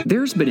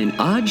There's been an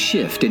odd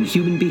shift in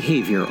human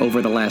behavior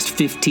over the last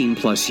 15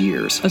 plus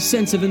years. A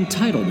sense of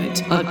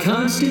entitlement, a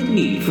constant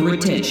need for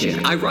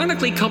attention,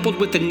 ironically coupled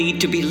with the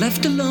need to be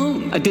left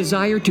alone. A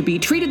desire to be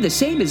treated the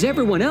same as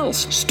everyone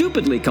else,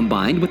 stupidly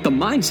combined with the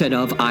mindset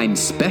of, I'm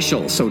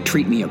special, so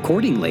treat me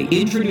accordingly.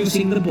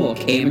 Introducing the book,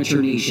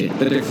 Amateur Nation,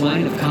 The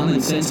Decline of Common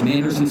Sense,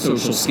 Manners, and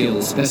Social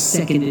Skills, the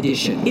 2nd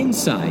edition.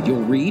 Inside,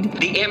 you'll read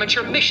the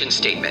amateur mission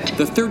statement,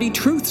 the 30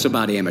 truths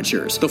about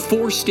amateurs, the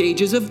 4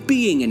 stages of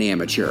being an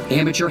amateur,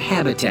 amateur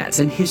habitats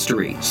and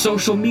history,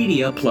 social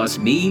media plus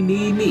me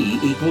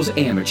equals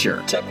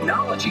amateur,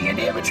 technology and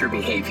amateur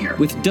behavior,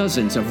 with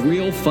dozens of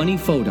real funny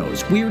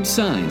photos, weird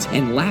signs,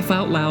 and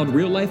laugh-out-loud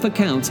real-life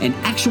accounts and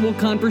actual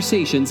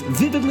conversations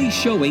vividly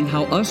showing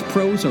how us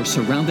pros are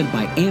surrounded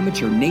by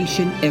Amateur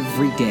Nation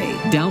every day.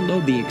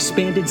 Download the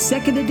expanded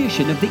 2nd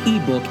edition of the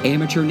ebook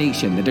Amateur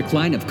Nation, The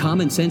Decline of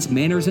Common Sense,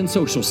 Manners, and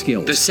Social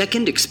Skills. The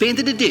 2nd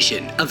expanded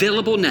edition,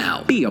 available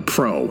now. Be a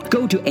pro.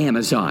 Go to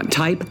Amazon.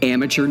 Type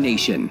Amateur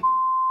Nation.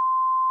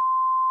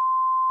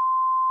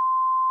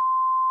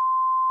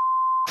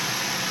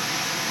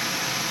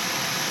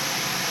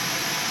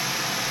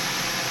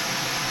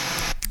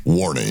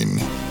 Warning,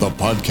 the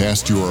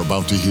podcast you are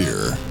about to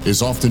hear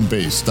is often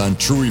based on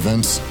true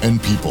events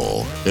and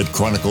people. It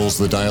chronicles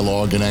the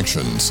dialogue and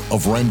actions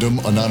of random,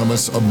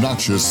 anonymous,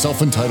 obnoxious,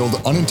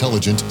 self-entitled,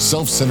 unintelligent,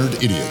 self-centered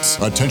idiots,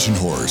 attention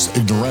whores,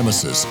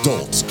 ignoramuses,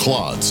 dolts,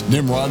 clods,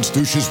 nimrods,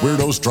 douches,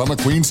 weirdos, drama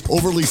queens,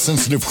 overly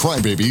sensitive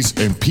crybabies,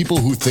 and people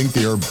who think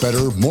they are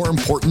better, more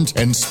important,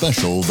 and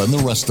special than the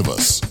rest of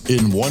us.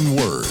 In one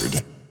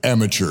word,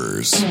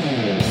 amateurs.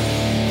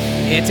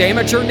 It's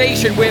Amateur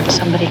Nation with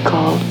somebody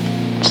called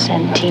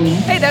Santini.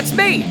 Hey, that's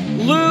me,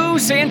 Lou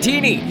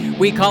Santini.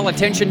 We call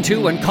attention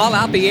to and call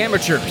out the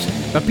amateurs,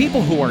 the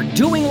people who are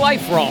doing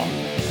life wrong,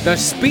 the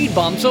speed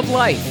bumps of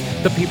life,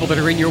 the people that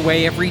are in your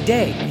way every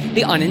day,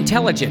 the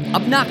unintelligent,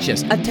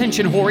 obnoxious,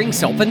 attention-whoring,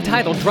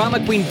 self-entitled,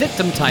 drama queen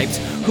victim types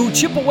who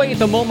chip away at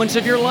the moments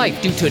of your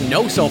life due to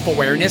no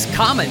self-awareness,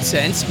 common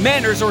sense,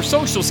 manners, or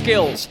social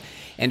skills,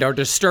 and are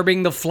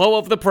disturbing the flow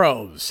of the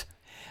pros.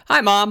 Hi,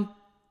 Mom.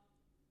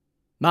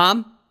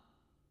 Mom?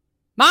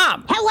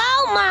 Mom!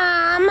 Hello,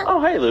 Mom!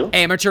 Oh, hey, Lou.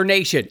 Amateur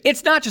Nation.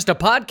 It's not just a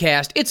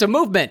podcast, it's a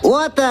movement.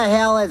 What the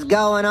hell is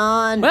going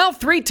on? Well,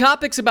 3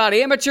 topics about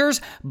amateurs,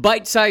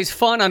 bite-sized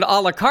fun on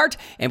a la carte,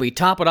 and we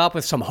top it off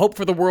with some hope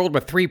for the world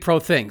with 3 pro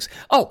things.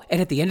 Oh,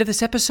 and at the end of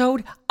this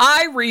episode,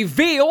 I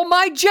reveal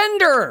my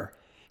gender!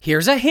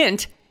 Here's a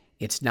hint,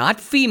 it's not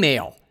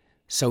female.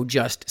 So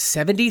just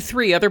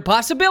 73 other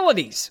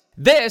possibilities.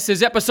 This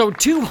is episode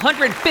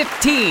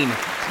 215,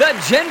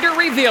 the gender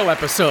reveal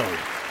episode.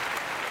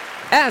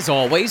 As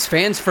always,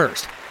 fans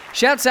first.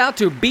 Shouts out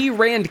to B.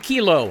 Rand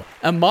Kilo,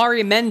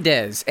 Amari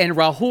Mendez, and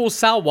Rahul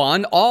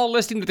Salwan, all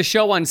listening to the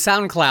show on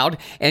SoundCloud,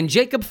 and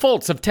Jacob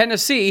Foltz of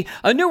Tennessee,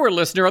 a newer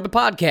listener of the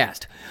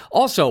podcast.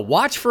 Also,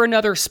 watch for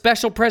another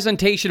special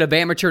presentation of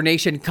Amateur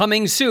Nation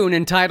coming soon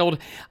entitled,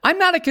 I'm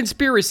Not a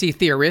Conspiracy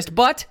Theorist,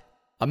 but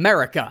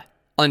America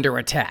Under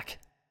Attack.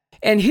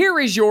 And here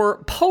is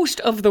your post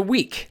of the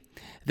week.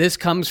 This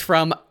comes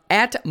from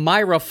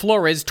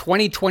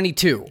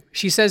 @MyraFlores2022.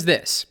 She says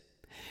this.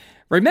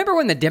 Remember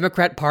when the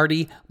Democrat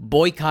Party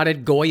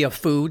boycotted Goya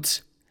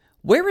Foods?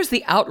 Where is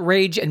the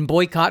outrage and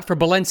boycott for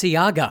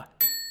Balenciaga?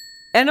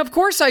 And of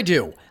course I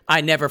do. I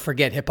never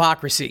forget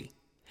hypocrisy.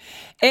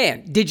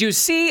 And did you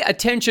see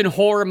attention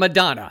whore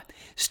Madonna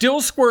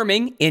still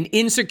squirming in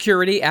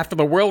insecurity after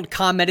the world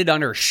commented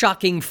on her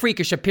shocking,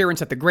 freakish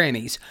appearance at the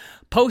Grammys,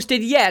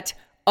 posted yet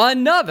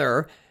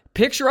another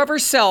picture of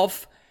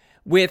herself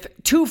with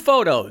 2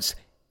 photos.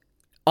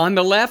 On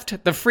the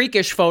left, the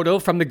freakish photo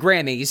from the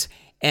Grammys,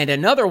 and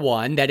another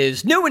one that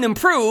is new and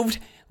improved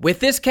with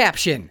this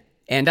caption,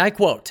 and I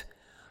quote,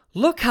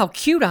 "Look how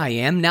cute I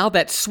am now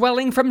that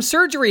swelling from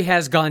surgery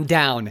has gone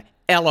down,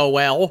 LOL."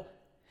 All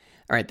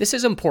right, this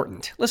is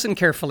important. Listen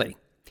carefully.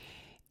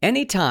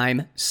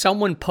 Anytime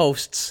someone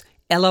posts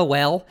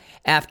LOL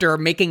after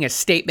making a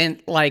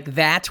statement like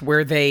that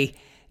where they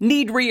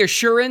need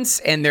reassurance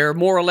and they're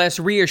more or less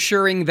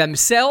reassuring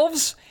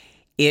themselves,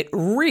 it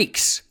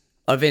reeks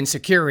of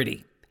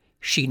insecurity.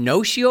 She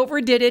knows she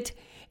overdid it,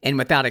 and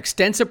without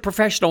extensive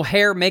professional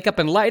hair, makeup,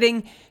 and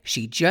lighting,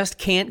 she just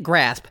can't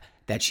grasp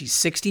that she's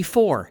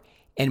 64,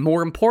 and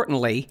more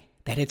importantly,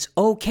 that it's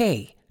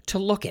okay to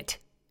look it.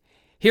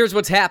 Here's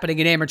what's happening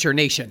in Amateur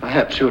Nation.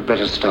 Perhaps you had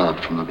better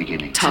start from the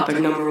beginning. Topic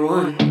number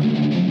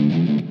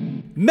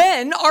 1.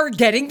 Men are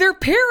getting their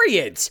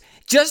periods.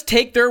 Just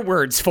take their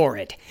words for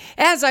it.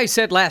 As I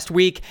said last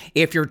week,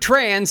 if you're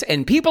trans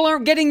and people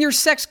aren't getting your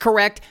sex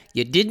correct,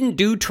 you didn't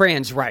do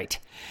trans right.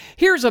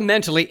 Here's a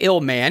mentally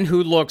ill man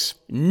who looks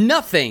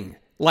nothing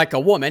like a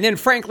woman, and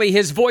frankly,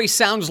 his voice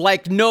sounds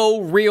like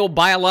no real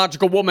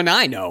biological woman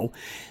I know.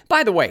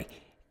 By the way,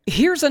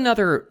 here's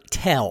another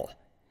tell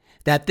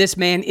that this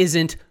man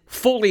isn't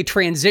fully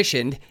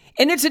transitioned,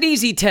 and it's an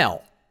easy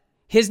tell.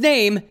 His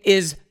name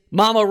is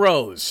Mama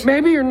Rose.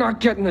 Maybe you're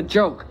not getting the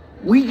joke.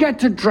 We get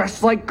to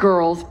dress like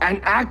girls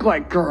and act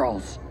like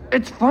girls.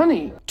 It's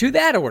funny. To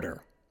that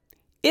order,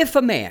 if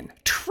a man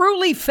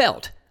truly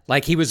felt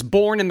like he was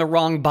born in the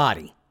wrong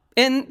body.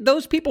 And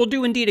those people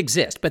do indeed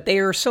exist, but they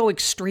are so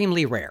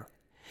extremely rare.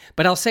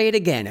 But I'll say it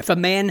again, if a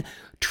man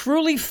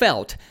truly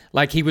felt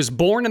like he was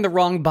born in the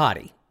wrong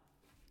body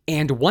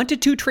and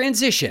wanted to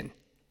transition,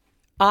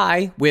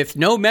 I, with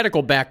no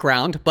medical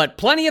background, but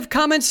plenty of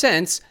common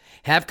sense,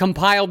 have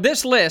compiled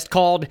this list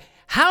called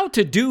How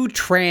to Do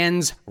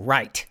Trans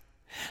Right.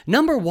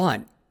 Number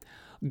 1,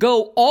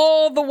 go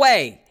all the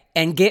way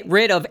and get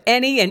rid of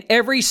any and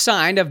every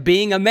sign of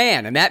being a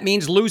man. And that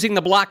means losing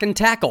the block and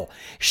tackle,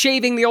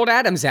 shaving the old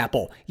Adam's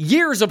apple,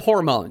 years of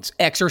hormones,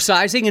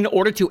 exercising in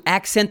order to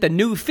accent the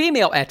new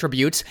female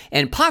attributes,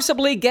 and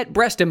possibly get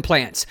breast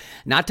implants,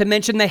 not to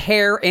mention the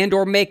hair and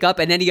or makeup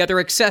and any other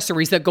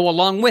accessories that go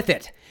along with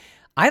it.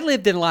 I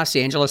lived in Los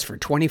Angeles for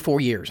 24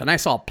 years, and I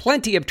saw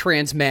plenty of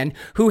trans men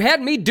who had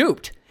me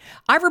duped.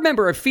 I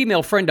remember a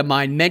female friend of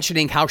mine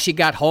mentioning how she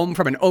got home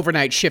from an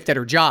overnight shift at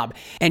her job,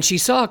 and she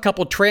saw a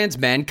couple trans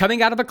men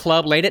coming out of a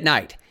club late at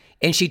night.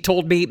 And she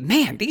told me,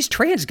 man, these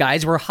trans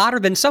guys were hotter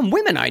than some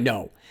women I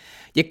know.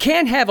 You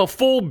can't have a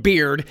full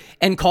beard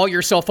and call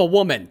yourself a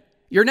woman.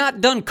 You're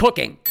not done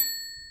cooking.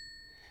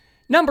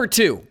 Number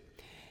 2,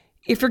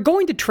 if you're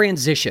going to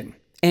transition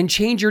and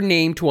change your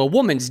name to a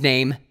woman's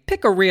name,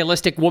 pick a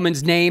realistic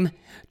woman's name.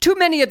 Too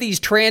many of these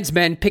trans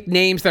men pick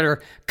names that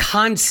are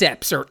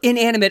concepts or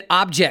inanimate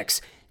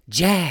objects.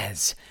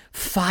 Jazz,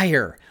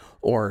 fire,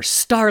 or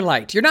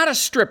starlight. You're not a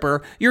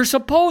stripper. You're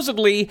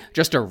supposedly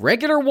just a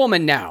regular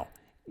woman now.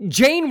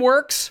 Jane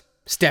works.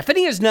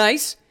 Stephanie is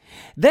nice.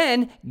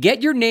 Then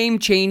get your name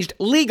changed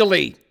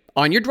legally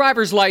on your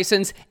driver's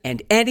license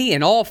and any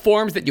and all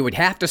forms that you would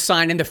have to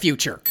sign in the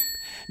future.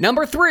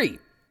 Number 3,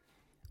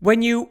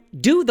 when you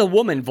do the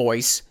woman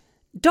voice,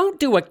 don't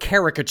do a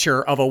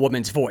caricature of a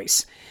woman's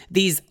voice.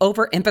 These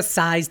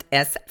overemphasized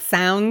S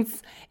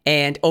sounds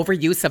and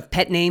overuse of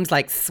pet names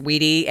like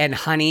sweetie and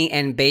honey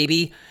and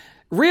baby.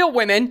 Real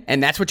women,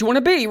 and that's what you want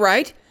to be,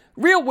 right?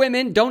 Real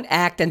women don't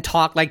act and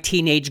talk like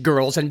teenage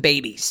girls and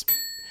babies.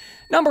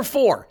 Number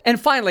 4, and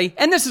finally,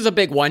 and this is a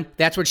big one,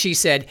 that's what she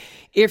said,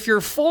 if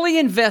you're fully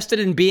invested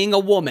in being a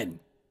woman,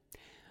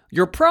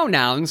 your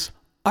pronouns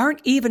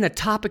aren't even a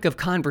topic of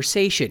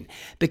conversation,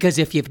 because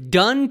if you've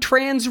done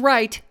trans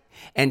right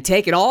and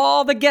taken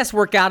all the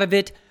guesswork out of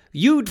it,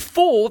 you'd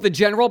fool the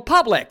general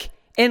public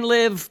and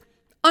live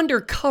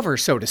undercover,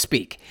 so to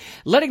speak,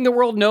 letting the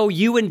world know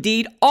you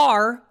indeed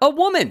are a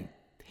woman.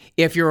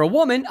 If you're a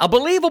woman, a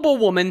believable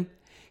woman,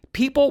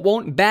 people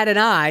won't bat an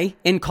eye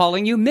in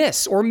calling you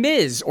Miss or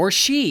Ms. or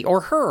she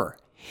or her.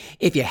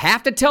 If you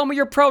have to tell me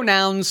your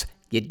pronouns,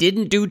 you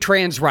didn't do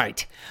trans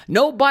right.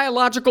 No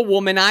biological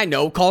woman I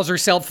know calls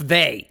herself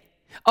they.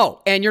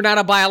 Oh, and you're not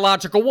a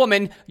biological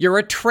woman, you're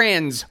a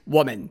trans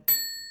woman.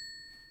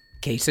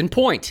 Case in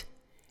point.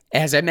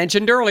 As I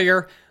mentioned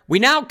earlier, we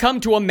now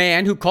come to a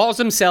man who calls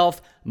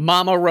himself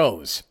Mama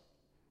Rose.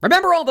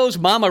 Remember all those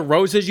Mama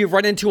Roses you've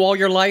run into all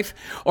your life?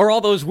 Or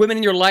all those women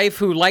in your life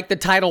who like the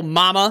title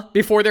Mama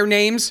before their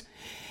names?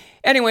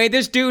 Anyway,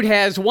 this dude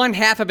has one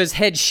half of his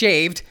head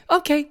shaved.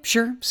 Okay,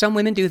 sure, some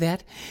women do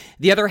that.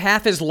 The other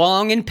half is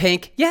long and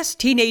pink. Yes,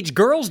 teenage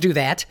girls do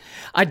that.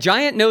 A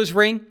giant nose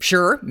ring.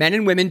 Sure, men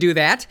and women do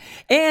that.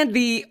 And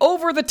the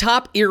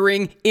over-the-top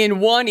earring in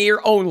one ear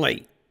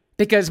only.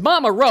 Because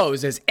Mama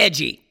Rose is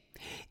edgy.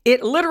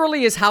 It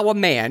literally is how a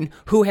man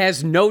who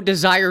has no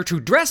desire to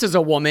dress as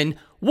a woman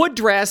would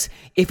dress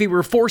if he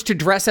were forced to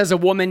dress as a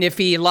woman if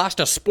he lost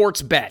a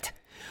sports bet.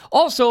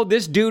 Also,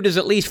 this dude is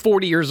at least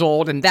 40 years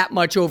old and that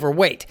much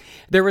overweight.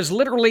 There is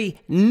literally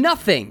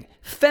nothing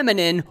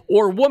feminine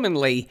or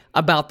womanly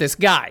about this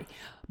guy.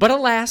 But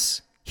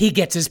alas, he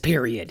gets his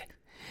period.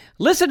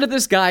 Listen to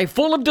this guy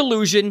full of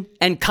delusion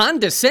and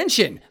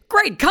condescension.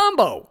 Great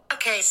combo.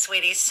 Okay,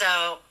 sweetie,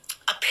 so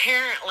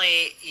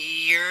apparently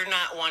you're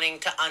not wanting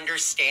to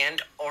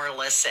understand or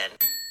listen.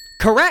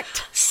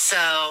 Correct.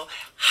 So,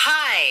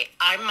 hi,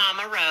 I'm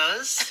Mama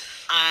Rose.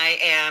 I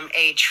am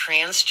a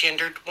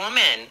transgendered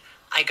woman.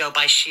 I go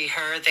by she,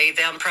 her, they,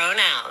 them pronouns.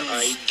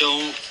 I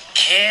don't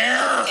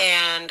care.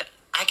 And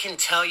I can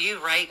tell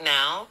you right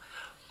now,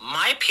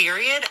 my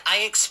period I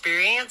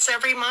experience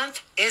every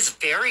month is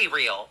very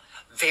real,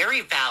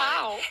 very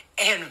valid,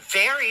 and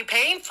very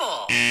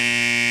painful.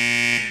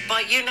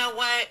 But you know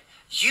what?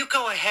 You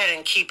go ahead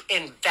and keep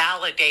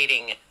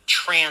invalidating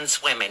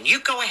trans women.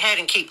 You go ahead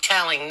and keep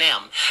telling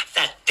them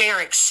that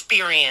their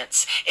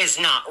experience is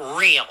not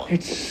real.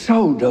 It's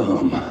so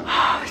dumb.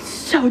 It's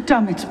so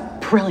dumb, it's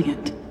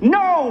brilliant.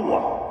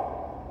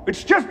 No!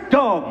 It's just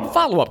dumb.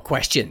 Follow-up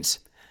questions.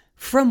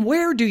 From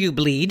where do you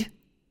bleed?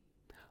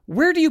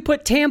 Where do you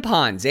put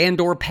tampons and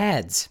or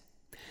pads?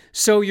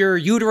 So your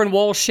uterine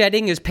wall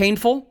shedding is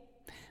painful?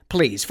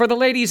 Please, for the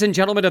ladies and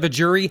gentlemen of the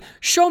jury,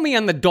 show me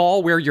on the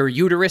doll where your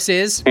uterus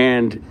is.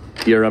 And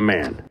you're a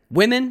man.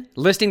 Women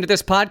listening to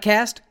this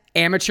podcast,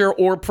 amateur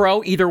or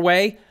pro, either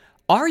way,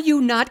 are you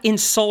not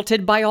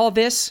insulted by all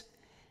this?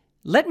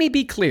 Let me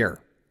be clear.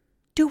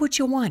 Do what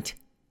you want.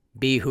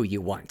 Be who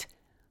you want.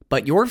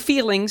 But your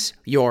feelings,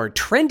 your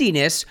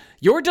trendiness,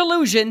 your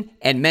delusion,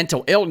 and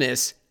mental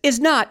illness is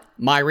not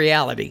my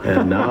reality.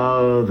 And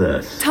now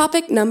this.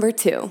 Topic number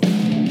 2.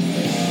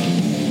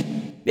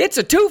 It's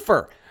a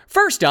twofer.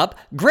 First up,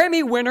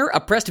 Grammy winner,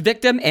 oppressed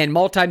victim, and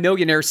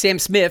multimillionaire Sam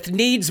Smith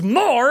needs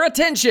more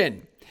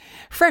attention.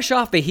 Fresh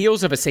off the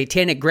heels of a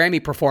satanic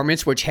Grammy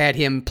performance which had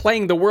him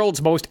playing the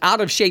world's most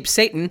out-of-shape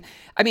Satan.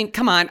 I mean,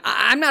 come on,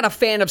 I'm not a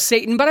fan of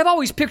Satan, but I've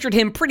always pictured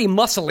him pretty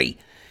muscly.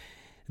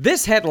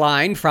 This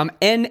headline from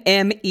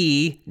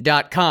NME.com.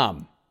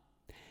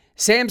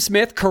 Sam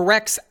Smith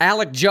corrects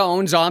Alec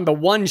Jones on The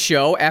One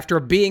Show after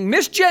being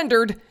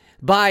misgendered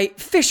by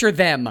Fisher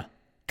Them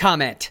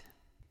comment.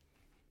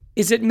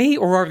 Is it me,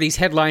 or are these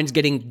headlines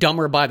getting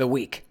dumber by the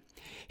week?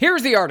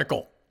 Here's the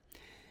article.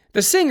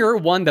 The singer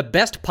won the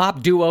Best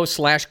Pop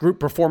Duo/Group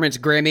Performance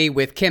Grammy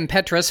with Kim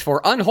Petras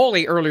for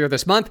Unholy earlier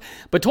this month,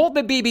 but told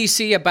the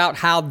BBC about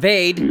how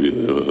they'd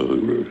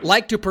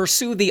like to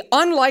pursue the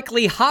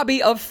unlikely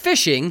hobby of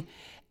fishing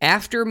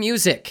after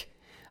music.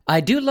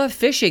 I do love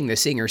fishing, the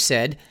singer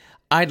said.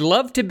 I'd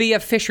love to be a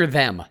Fisher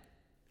Them.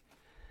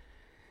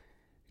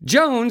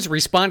 Jones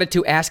responded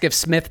to ask if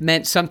Smith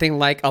meant something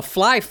like a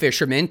fly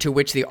fisherman, to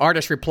which the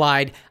artist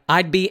replied,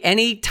 I'd be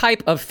any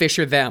type of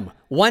Fisher Them.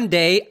 One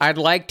day, I'd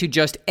like to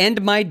just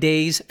end my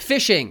days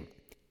fishing.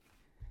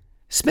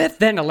 Smith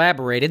then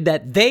elaborated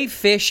that they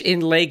fish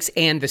in lakes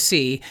and the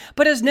sea,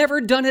 but has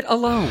never done it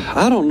alone.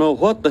 I don't know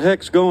what the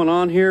heck's going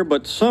on here,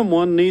 but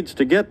someone needs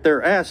to get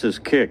their asses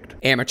kicked.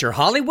 Amateur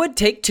Hollywood,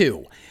 take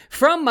 2.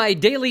 From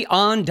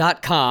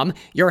MyDailyOn.com,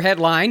 your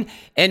headline,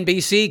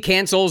 NBC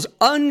cancels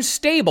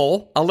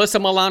Unstable,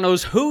 Alyssa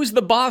Milano's Who's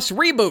the Boss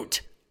reboot.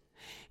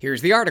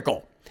 Here's the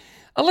article.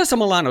 Alyssa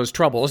Milano's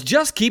troubles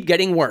just keep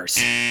getting worse.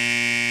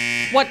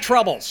 What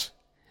troubles?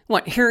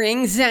 What, her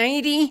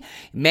anxiety?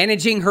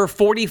 Managing her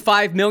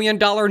 $45 million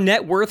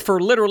net worth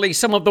for literally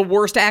some of the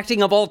worst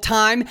acting of all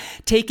time?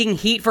 Taking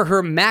heat for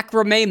her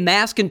macrame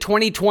mask in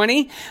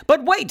 2020?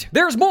 But wait,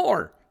 there's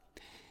more!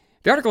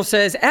 The article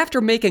says, after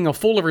making a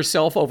fool of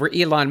herself over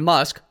Elon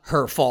Musk,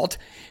 her fault,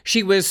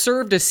 she was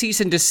served a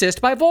cease and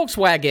desist by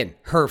Volkswagen,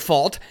 her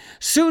fault,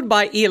 sued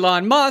by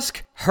Elon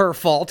Musk, her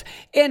fault,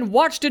 and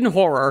watched in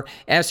horror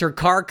as her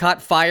car caught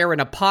fire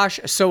in a posh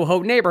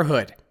Soho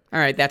neighborhood. All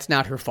right, that's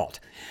not her fault.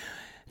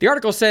 The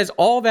article says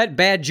all that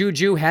bad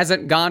juju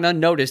hasn't gone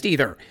unnoticed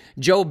either.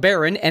 Joe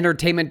Barron,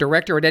 entertainment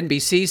director at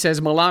NBC,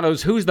 says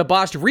Milano's Who's the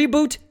Boss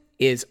reboot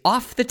is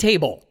off the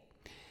table.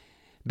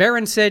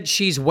 Barron said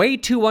she's way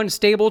too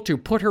unstable to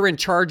put her in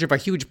charge of a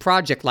huge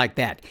project like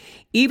that.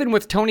 Even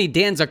with Tony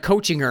Danza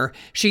coaching her,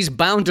 she's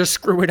bound to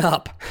screw it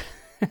up.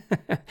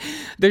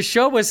 The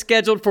show was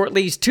scheduled for at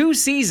least 2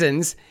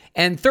 seasons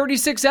and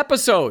 36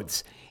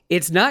 episodes.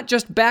 It's not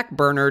just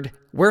backburnered,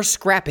 we're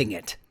scrapping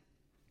it.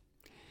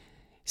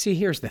 See,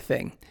 here's the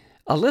thing.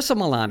 Alyssa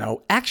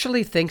Milano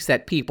actually thinks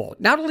that people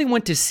not only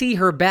want to see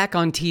her back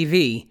on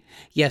TV,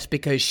 yes,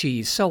 because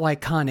she's so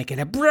iconic and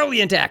a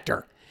brilliant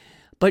actor,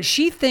 but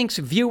she thinks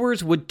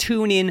viewers would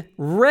tune in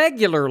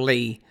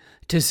regularly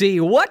to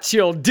see what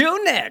she'll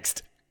do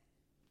next.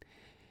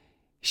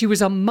 She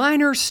was a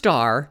minor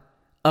star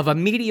of a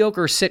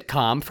mediocre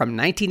sitcom from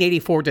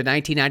 1984 to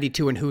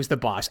 1992 in Who's the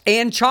Boss,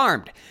 and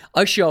Charmed,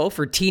 a show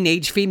for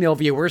teenage female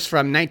viewers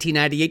from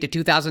 1998 to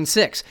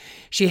 2006.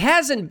 She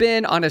hasn't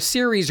been on a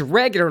series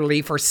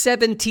regularly for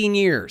 17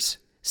 years.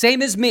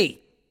 Same as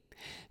me.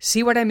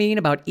 See what I mean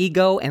about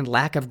ego and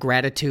lack of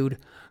gratitude?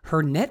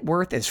 Her net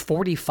worth is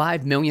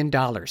 $45 million.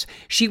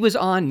 She was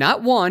on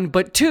not 1,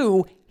 but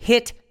 2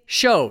 hit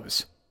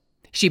shows.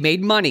 She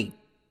made money,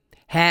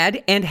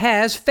 had and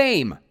has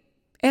fame.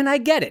 And I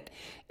get it.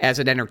 As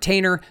an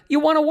entertainer, you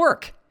want to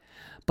work.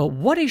 But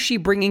what is she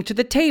bringing to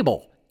the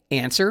table?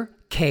 Answer,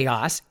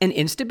 chaos and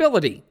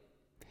instability.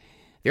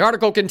 The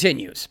article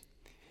continues.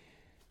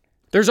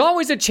 There's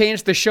always a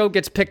chance the show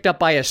gets picked up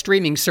by a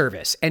streaming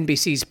service.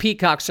 NBC's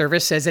Peacock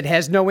service says it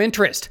has no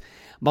interest.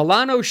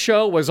 Milano's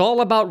show was all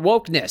about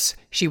wokeness.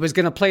 She was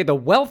going to play the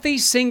wealthy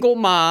single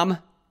mom.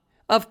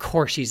 Of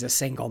course she's a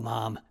single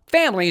mom.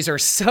 Families are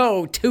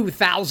so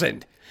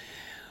 2000.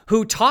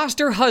 Who tossed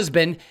her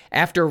husband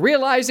after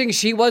realizing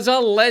she was a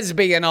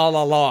lesbian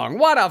all along.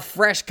 What a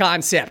fresh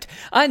concept.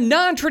 A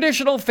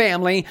non-traditional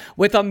family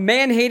with a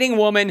man-hating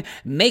woman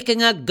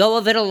making a go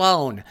of it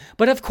alone.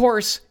 But of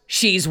course,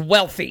 she's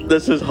wealthy.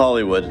 This is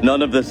Hollywood.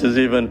 None of this is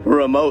even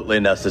remotely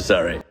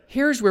necessary.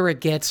 Here's where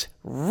it gets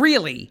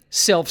really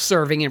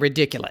self-serving and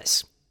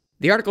ridiculous.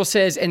 The article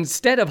says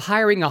instead of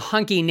hiring a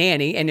hunky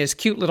nanny and his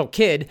cute little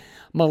kid,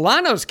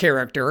 Milano's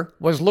character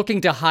was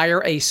looking to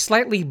hire a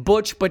slightly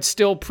butch but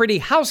still pretty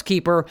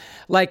housekeeper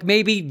like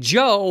maybe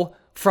Jo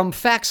from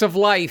Facts of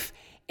Life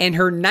and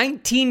her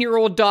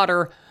 19-year-old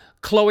daughter,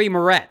 Chloe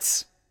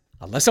Moretz.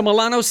 Alyssa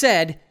Milano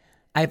said,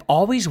 I've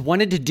always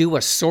wanted to do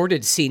a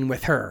sordid scene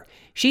with her.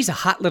 She's a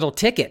hot little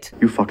ticket.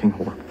 You fucking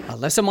whore.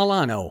 Alyssa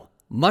Milano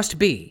must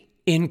be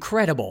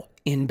incredible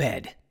in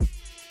bed.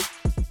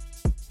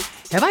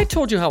 Have I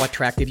told you how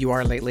attractive you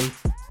are lately?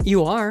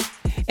 You are.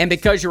 And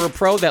because you're a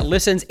pro that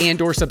listens and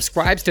or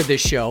subscribes to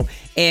this show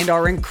and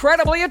are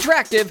incredibly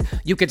attractive,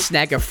 you can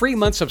snag a free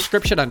month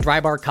subscription on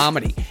Drybar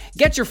Comedy.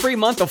 Get your free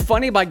month of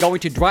funny by going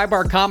to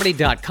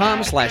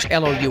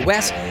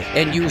drybarcomedy.com/LOUS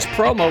and use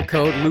promo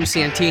code Lou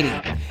Santini.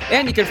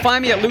 And you can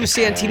find me at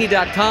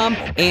lousantini.com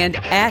and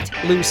at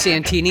Lou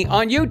Santini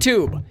on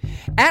YouTube.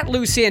 At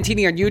Lou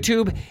Santini on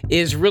YouTube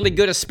is really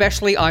good,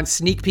 especially on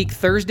Sneak Peek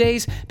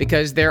Thursdays,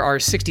 because there are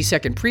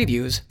 60-second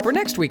previews for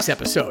next week's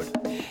episode.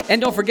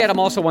 And don't forget, I'm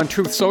also on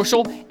Truth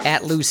Social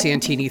at Lou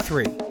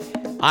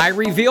Santini3. I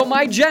reveal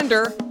my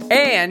gender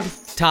and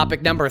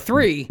topic number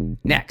 3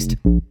 next.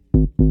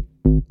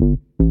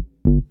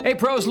 Hey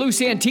pros, Lou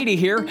Santini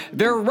here.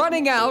 They're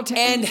running out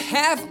and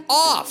half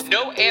off.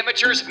 No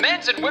Amateurs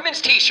men's and women's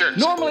t-shirts.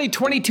 Normally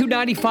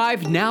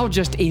 $22.95, now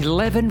just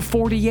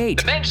 $11.48.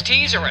 The men's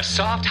tees are a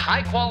soft,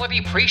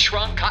 high-quality,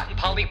 pre-shrunk cotton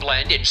poly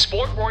blend in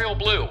Sport Royal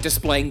Blue,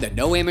 displaying the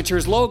No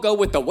Amateurs logo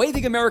with the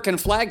waving American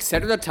flag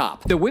set at the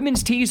top. The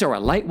women's tees are a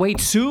lightweight,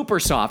 super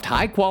soft,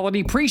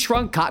 high-quality,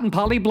 pre-shrunk cotton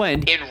poly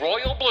blend in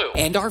Royal Blue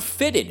and are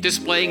fitted,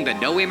 displaying the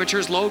No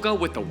Amateurs logo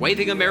with the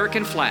waving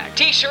American flag.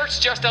 T-shirts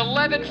just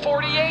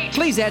 $11.48.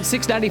 Please add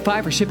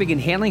 $6.95 for shipping and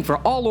handling for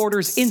all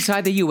orders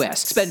inside the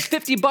U.S. Spend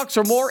 $50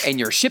 or more and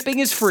your shipping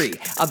is free.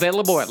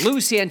 Available at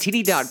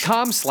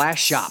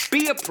lousantini.com/shop.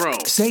 Be a pro.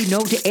 Say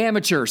no to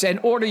amateurs and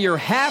order your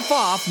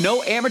half-off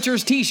No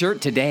Amateurs t-shirt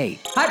today.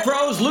 Hi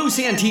pros, Lou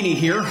Santini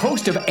here,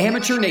 host of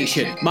Amateur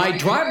Nation. My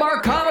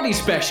Drybar comedy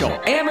special,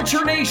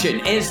 Amateur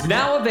Nation, is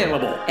now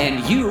available,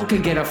 and you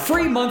can get a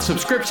free month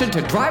subscription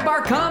to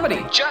Drybar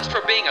Comedy just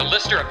for being a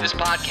listener of this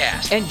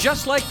podcast. And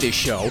just like this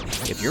show,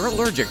 if you're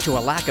allergic to a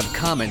lack of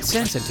common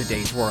sense in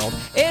today's world,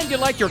 and you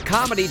like your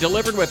comedy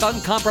delivered with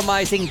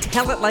uncompromising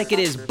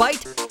tell-it-like-it-is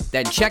bite,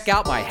 then check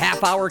out my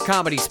half-hour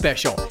comedy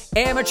special,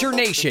 Amateur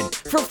Nation,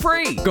 for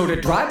free. Go to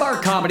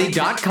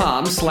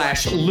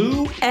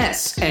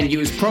drybarcomedy.com/LouS and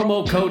use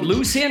promo code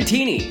Lou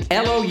Santini,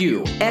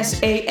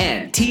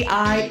 LOUSANTINI,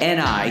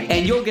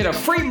 and you'll get a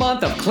free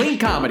month of clean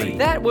comedy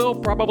that will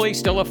probably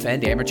still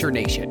offend Amateur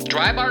Nation.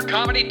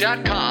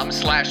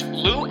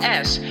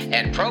 drybarcomedy.com/LouS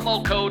and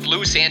promo code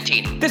Lou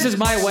Santini. This is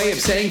my way of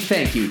saying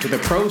thank you to the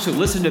pros who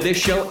listen to this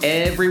show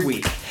every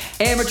week.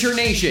 Amateur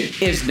Nation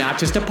is not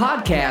just a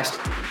podcast,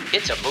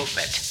 it's a movement.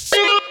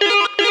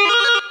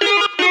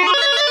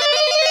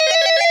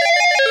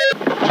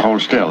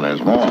 Hold still,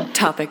 there's more.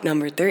 Topic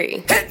number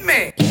 3. Hit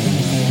me!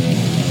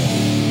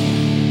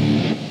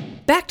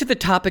 Back to the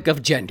topic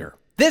of gender.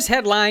 This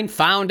headline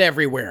found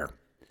everywhere.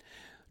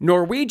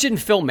 Norwegian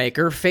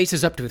filmmaker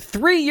faces up to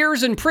 3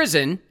 years in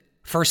prison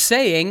for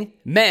saying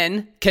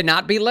men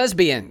cannot be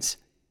lesbians.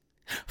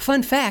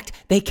 Fun fact,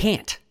 they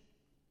can't.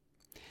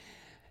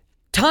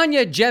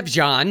 Tanja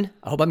Jevjan,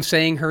 I hope I'm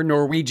saying her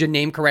Norwegian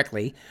name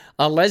correctly,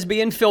 a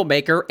lesbian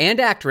filmmaker and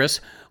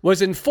actress,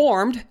 was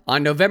informed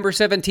on November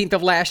 17th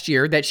of last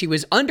year that she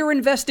was under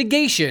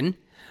investigation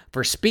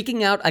for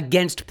speaking out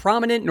against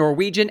prominent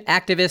Norwegian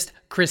activist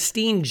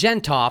Christine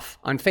Jentoft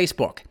on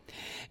Facebook.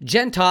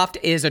 Jentoft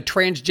is a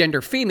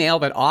transgender female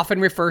that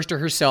often refers to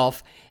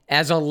herself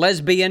as a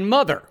lesbian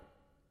mother.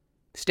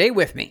 Stay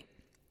with me.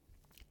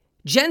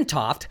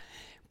 Jentoft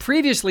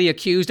previously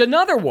accused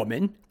another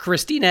woman,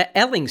 Christina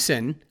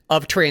Ellingsen,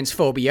 of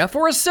transphobia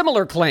for a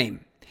similar claim.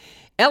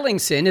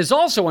 Ellingsen is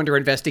also under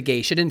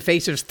investigation and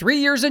faces 3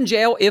 years in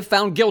jail if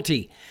found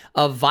guilty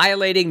of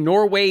violating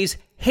Norway's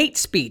hate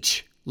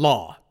speech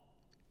law.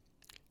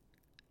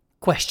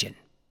 Question: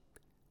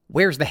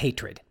 where's the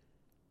hatred?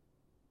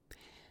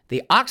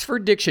 The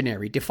Oxford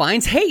Dictionary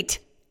defines hate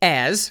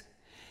as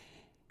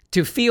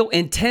to feel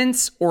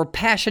intense or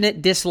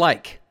passionate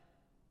dislike,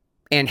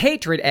 and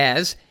hatred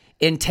as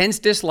intense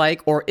dislike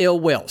or ill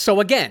will. So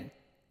again,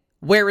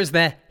 where is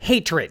the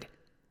hatred?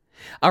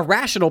 A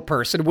rational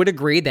person would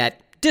agree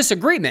that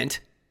disagreement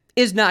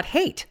is not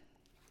hate.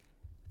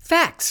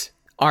 Facts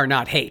are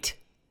not hate.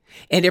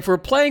 And if we're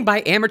playing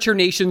by Amateur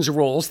Nation's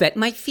rules that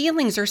my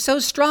feelings are so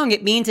strong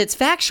it means it's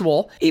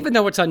factual, even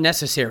though it's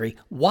unnecessary,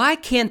 why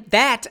can't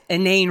that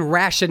inane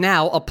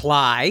rationale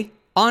apply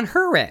on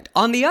her end,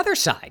 on the other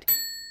side?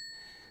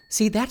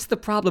 See, that's the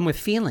problem with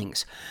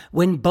feelings.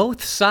 When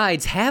both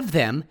sides have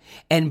them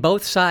and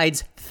both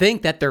sides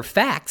think that they're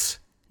facts,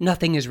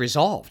 nothing is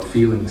resolved.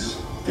 Feelings,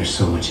 they're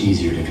so much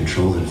easier to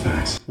control than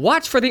facts.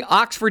 Watch for the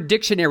Oxford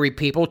Dictionary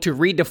people to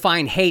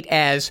redefine hate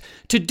as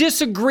to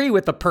disagree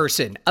with a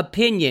person,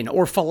 opinion,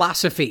 or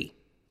philosophy,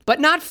 but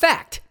not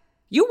fact.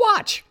 You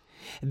watch.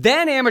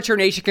 Then Amateur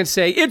Nation can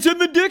say, it's in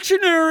the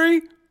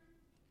dictionary.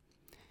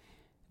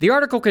 The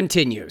article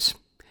continues.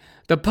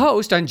 The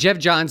post on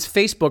Jevjan's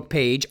Facebook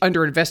page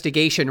under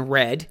investigation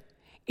read,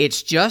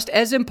 "It's just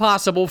as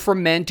impossible for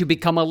men to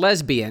become a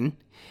lesbian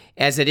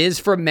as it is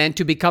for men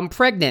to become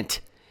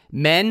pregnant.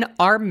 Men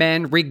are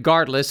men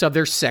regardless of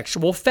their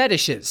sexual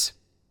fetishes."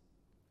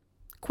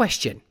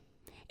 Question: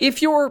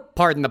 if you're,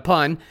 pardon the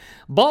pun,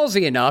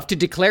 ballsy enough to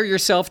declare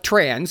yourself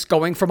trans,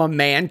 going from a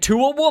man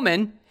to a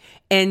woman,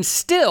 and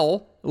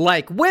still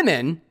like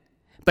women,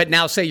 but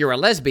now say you're a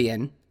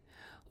lesbian,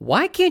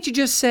 why can't you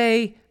just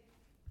say,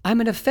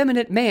 I'm an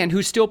effeminate man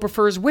who still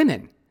prefers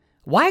women.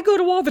 Why go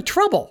to all the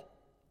trouble?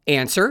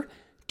 Answer,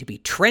 to be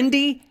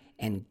trendy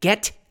and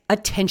get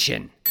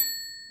attention.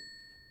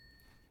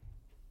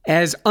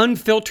 As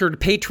Unfiltered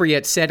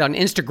Patriot said on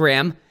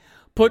Instagram,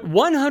 put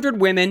 100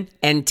 women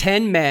and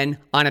 10 men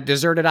on a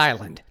deserted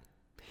island.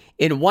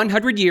 In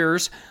 100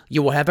 years,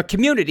 you will have a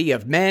community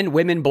of men,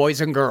 women,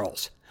 boys, and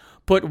girls.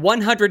 Put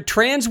 100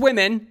 trans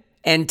women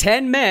and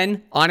 10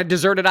 men on a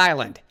deserted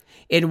island.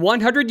 In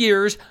 100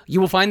 years, you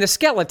will find the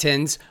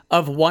skeletons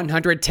of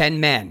 110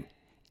 men.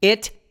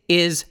 It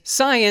is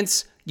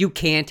science. You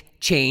can't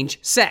change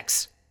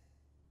sex.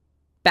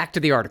 Back to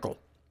the article.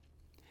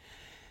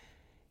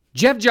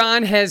 Jeff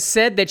John has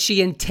said that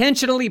she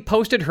intentionally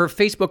posted her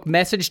Facebook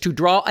message to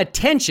draw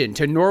attention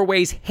to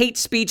Norway's hate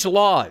speech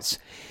laws.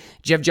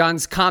 Jeff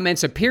John's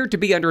comments appear to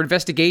be under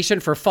investigation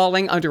for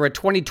falling under a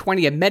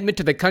 2020 amendment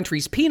to the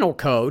country's penal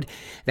code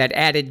that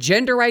added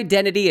gender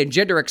identity and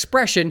gender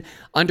expression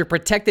under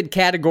protected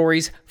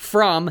categories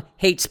from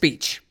hate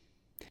speech.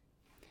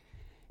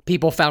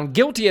 People found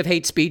guilty of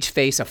hate speech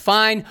face a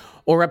fine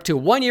or up to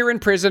 1 year in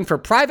prison for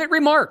private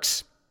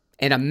remarks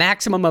and a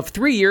maximum of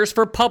 3 years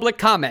for public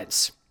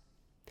comments.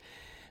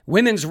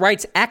 Women's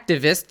rights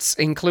activists,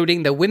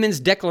 including the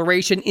Women's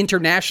Declaration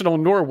International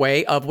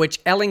Norway, of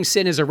which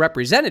Ellingsen is a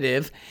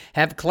representative,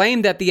 have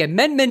claimed that the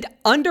amendment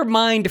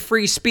undermined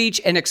free speech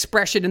and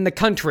expression in the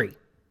country.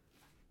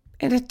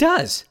 And it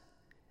does.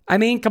 I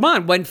mean, come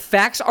on, when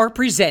facts are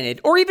presented,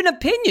 or even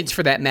opinions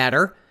for that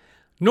matter,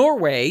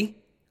 Norway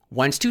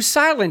wants to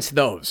silence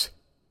those.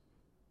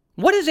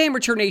 What is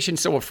Amateur Nation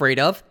so afraid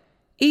of?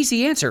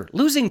 Easy answer,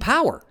 losing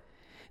power.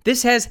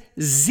 This has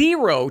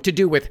zero to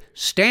do with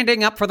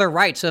standing up for the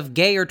rights of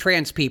gay or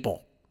trans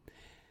people.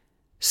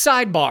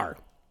 Sidebar.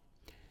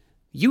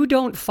 You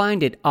don't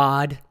find it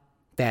odd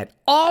that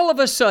all of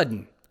a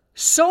sudden,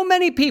 so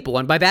many people,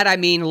 and by that I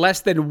mean less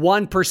than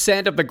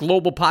 1% of the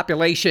global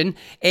population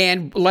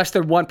and less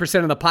than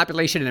 1% of the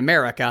population in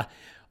America,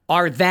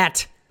 are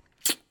that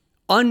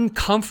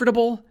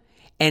uncomfortable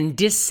and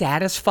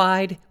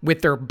dissatisfied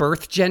with their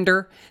birth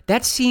gender?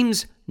 That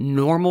seems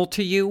normal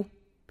to you?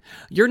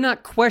 You're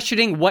not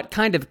questioning what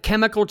kind of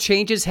chemical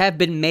changes have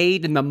been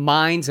made in the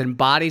minds and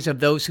bodies of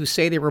those who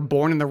say they were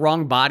born in the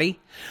wrong body?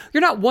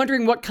 You're not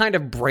wondering what kind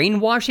of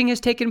brainwashing has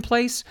taken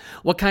place?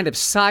 What kind of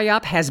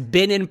psyop has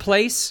been in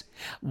place?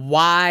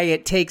 Why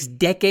it takes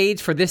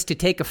decades for this to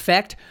take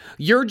effect?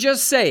 You're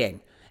just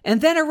saying. And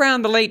then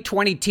around the late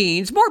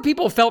 20-teens, more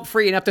people felt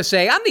free enough to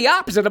say, I'm the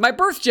opposite of my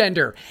birth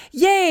gender.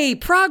 Yay,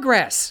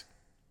 progress.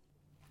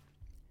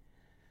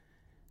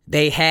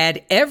 They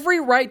had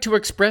every right to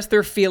express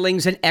their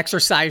feelings and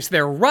exercise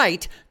their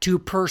right to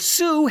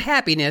pursue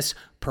happiness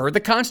per the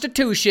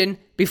Constitution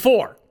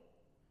before.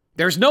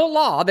 There's no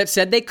law that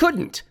said they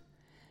couldn't.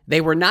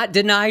 They were not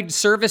denied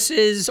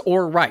services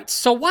or rights.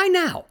 So why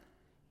now?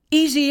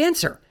 Easy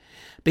answer.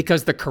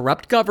 Because the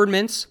corrupt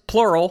governments,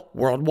 plural,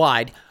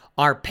 worldwide,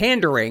 are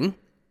pandering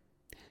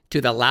to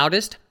the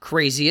loudest,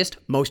 craziest,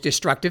 most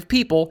destructive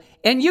people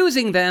and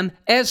using them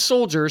as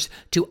soldiers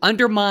to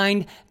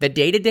undermine the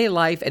day-to-day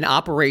life and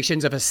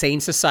operations of a sane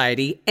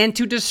society and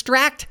to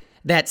distract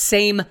that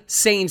same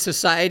sane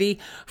society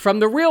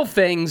from the real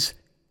things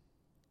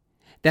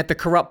that the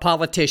corrupt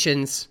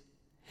politicians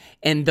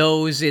and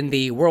those in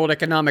the World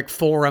Economic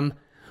Forum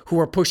who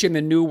are pushing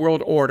the New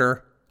World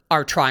Order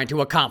are trying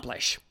to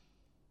accomplish.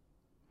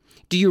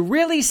 Do you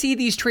really see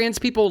these trans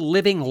people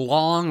living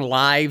long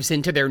lives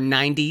into their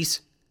 90s?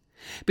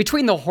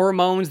 Between the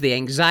hormones, the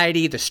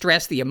anxiety, the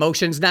stress, the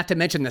emotions, not to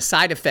mention the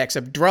side effects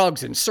of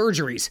drugs and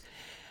surgeries,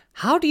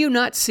 how do you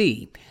not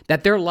see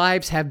that their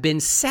lives have been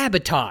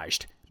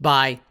sabotaged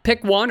by,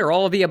 pick one or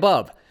all of the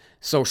above,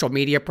 social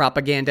media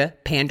propaganda,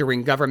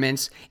 pandering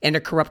governments, and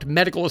a corrupt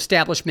medical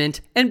establishment,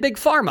 and big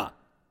pharma?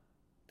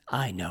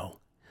 I know.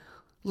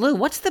 Lou,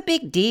 what's the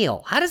big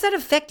deal? How does that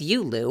affect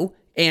you, Lou?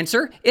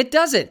 Answer, it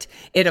doesn't.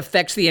 It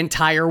affects the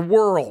entire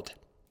world.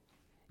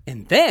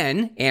 And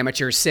then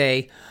amateurs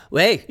say,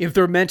 hey, if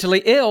they're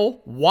mentally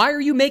ill, why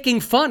are you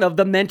making fun of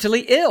the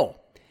mentally ill?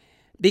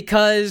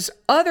 Because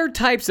other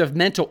types of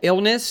mental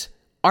illness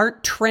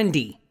aren't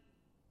trendy.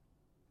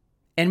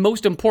 And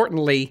most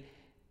importantly,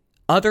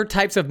 other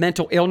types of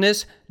mental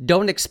illness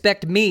don't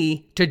expect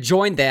me to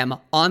join them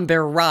on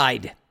their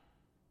ride.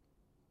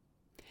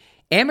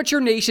 Amateur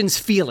Nation's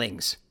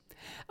feelings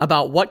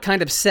about what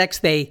kind of sex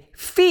they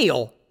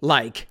feel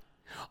like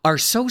are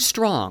so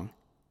strong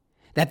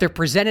that they're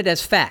presented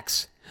as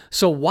facts.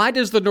 So why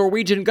does the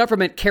Norwegian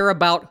government care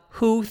about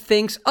who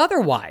thinks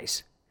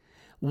otherwise?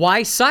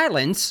 Why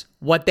silence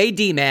what they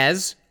deem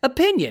as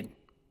opinion?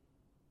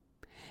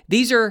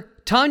 These are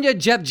Tanya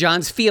Jeff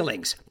John's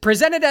feelings,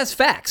 presented as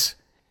facts.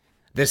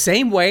 The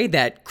same way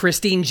that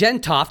Christine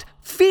Gentoft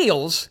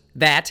feels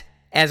that,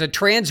 as a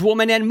trans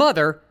woman and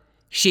mother,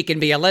 she can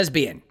be a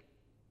lesbian.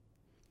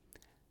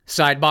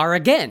 Sidebar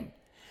again.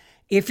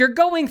 If you're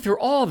going through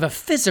all the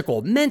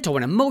physical, mental,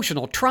 and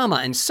emotional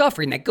trauma and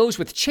suffering that goes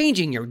with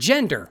changing your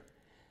gender,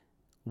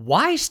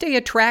 why stay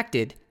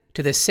attracted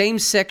to the same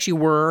sex you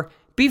were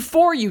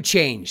before you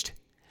changed?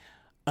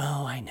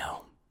 Oh, I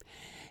know.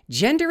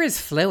 Gender is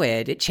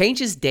fluid. It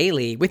changes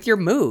daily with your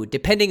mood,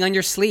 depending on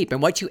your sleep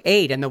and what you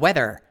ate and the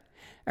weather.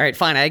 All right,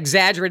 fine, I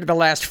exaggerated the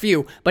last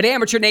few, but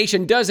Amateur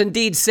Nation does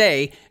indeed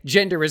say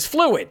gender is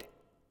fluid.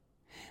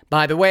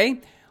 By the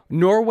way,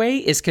 Norway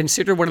is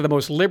considered one of the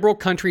most liberal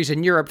countries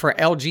in Europe for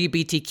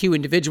LGBTQ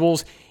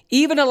individuals,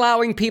 even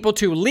allowing people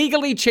to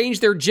legally change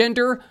their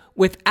gender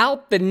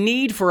without the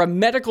need for a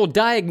medical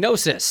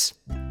diagnosis.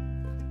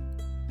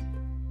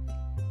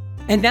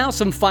 And now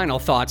some final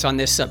thoughts on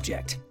this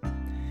subject.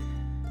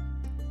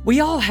 We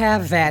all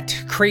have that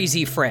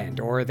crazy friend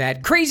or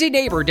that crazy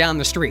neighbor down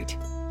the street.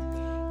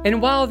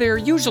 And while they're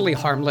usually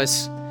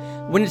harmless,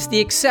 when it's the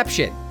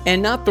exception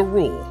and not the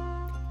rule,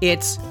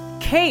 it's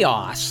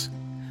chaos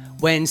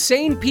when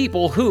sane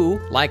people who,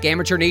 like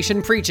Amateur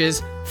Nation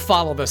preaches,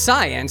 follow the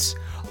science,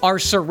 are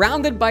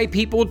surrounded by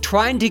people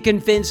trying to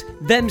convince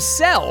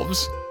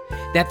themselves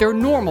that they're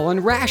normal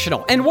and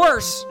rational. And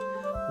worse,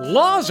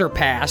 laws are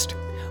passed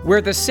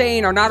where the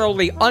sane are not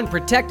only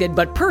unprotected,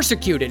 but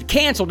persecuted,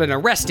 canceled, and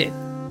arrested.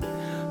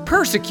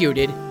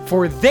 Persecuted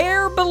for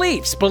their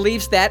beliefs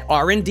that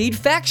are indeed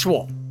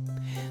factual.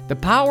 The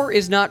power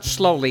is not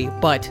slowly,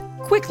 but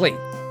quickly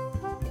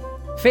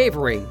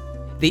favoring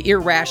the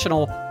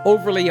irrational,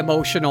 overly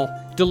emotional,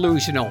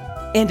 delusional,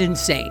 and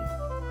insane.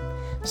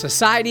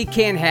 Society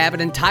can have an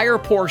entire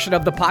portion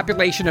of the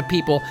population of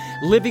people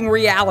living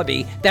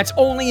reality that's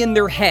only in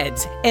their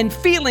heads and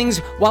feelings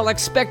while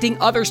expecting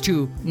others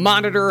to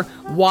monitor,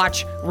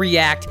 watch,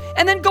 react,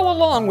 and then go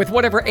along with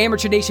whatever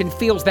Amateur Nation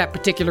feels that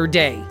particular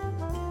day.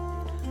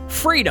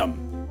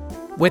 Freedom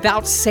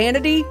without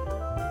sanity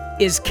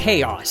is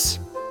chaos.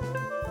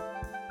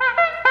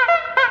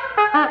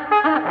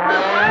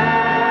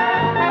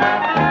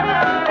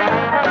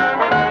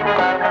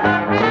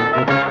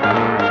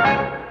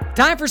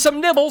 Time for some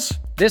nibbles.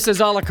 This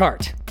is a la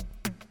carte.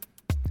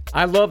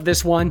 I love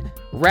this one.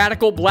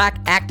 Radical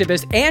black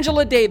activist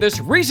Angela Davis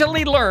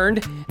recently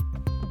learned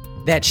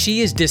that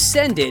she is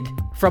descended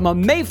from a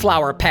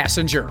Mayflower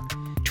passenger.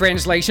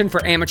 Translation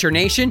for Amateur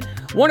Nation: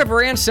 one of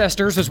her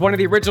ancestors was one of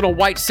the original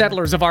white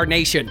settlers of our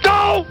nation.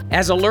 Go!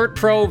 As Alert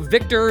Pro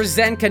Victor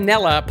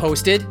Zancanella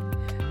posted,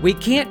 we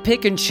can't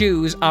pick and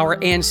choose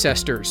our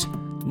ancestors,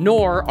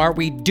 nor are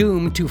we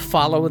doomed to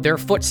follow their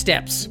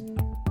footsteps.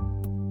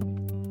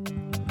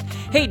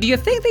 Hey, do you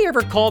think they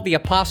ever called the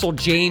Apostle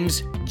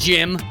James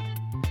Jim?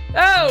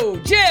 Oh,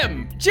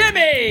 Jim!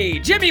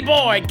 Jimmy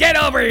boy, get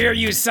over here,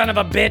 you son of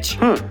a bitch!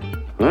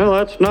 Well,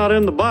 that's not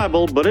in the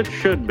Bible, but it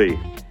should be.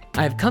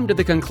 I've come to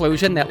the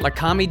conclusion that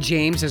Lakami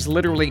James is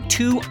literally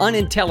too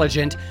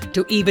unintelligent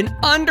to even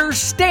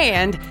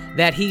understand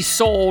that he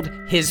sold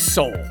his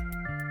soul.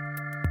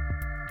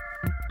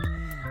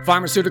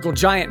 Pharmaceutical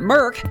giant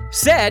Merck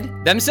said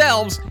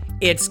themselves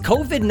its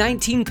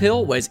COVID-19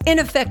 pill was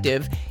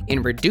ineffective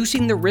in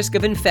reducing the risk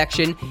of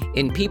infection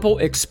in people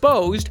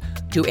exposed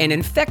to an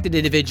infected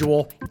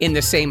individual in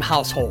the same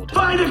household.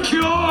 Find a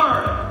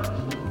cure!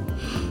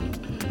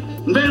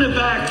 Then a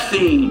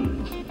vaccine.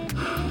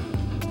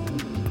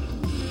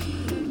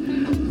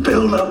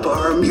 Build up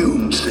our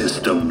immune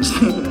systems.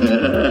 Get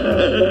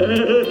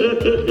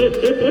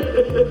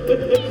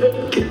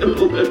a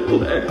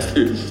little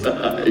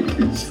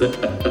exercise.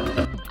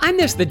 I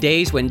miss the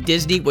days when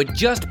Disney would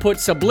just put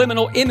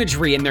subliminal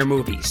imagery in their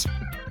movies.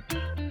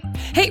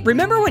 Hey,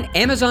 remember when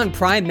Amazon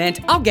Prime meant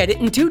I'll get it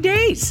in 2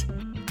 days?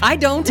 I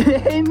don't.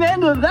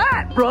 Amen to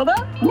that, brother.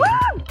 Woo!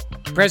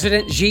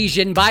 President Xi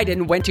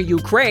Jinping went to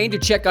Ukraine to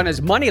check on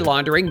his money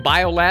laundering,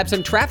 biolabs,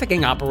 and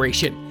trafficking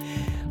operation.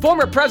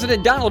 Former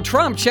President Donald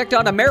Trump checked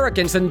on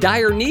Americans in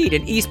dire need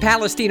in East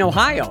Palestine,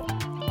 Ohio.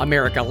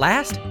 America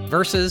last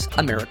versus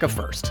America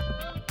first.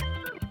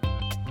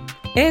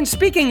 And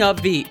speaking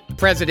of the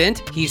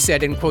president, he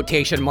said in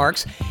quotation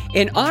marks,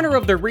 in honor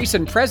of the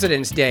recent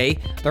President's Day,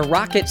 the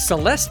rocket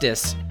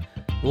Celestis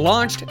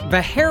launched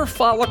the hair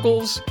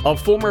follicles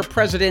of former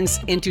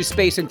presidents into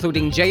space,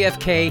 including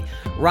JFK,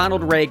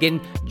 Ronald Reagan,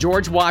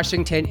 George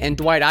Washington, and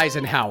Dwight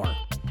Eisenhower.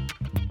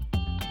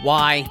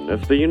 Why?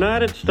 If the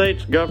United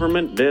States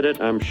government did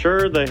it, I'm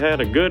sure they had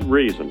a good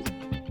reason.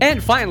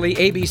 And finally,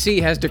 ABC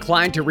has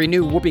declined to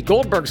renew Whoopi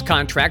Goldberg's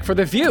contract for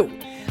The View.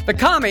 The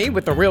commie,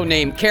 with the real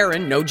name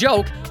Karen, no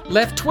joke,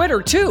 left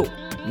Twitter too.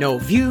 No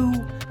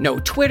View,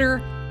 no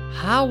Twitter.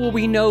 How will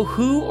we know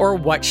who or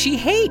what she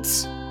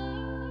hates?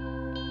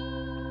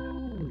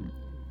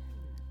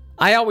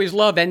 I always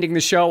love ending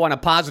the show on a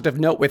positive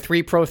note with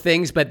 3 pro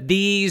things, but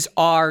these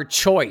are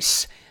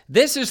choice.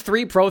 This is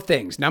 3 pro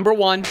things. Number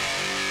 1.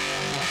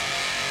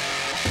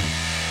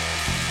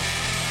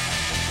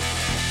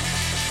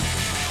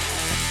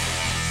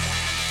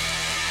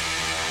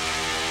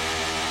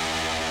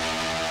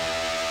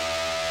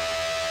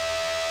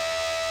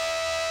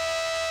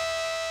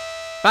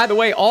 By the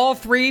way, all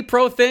 3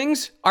 pro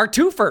things are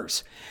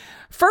twofers.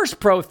 First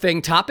pro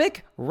thing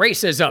topic,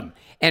 racism.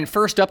 And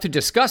first up to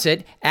discuss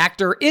it,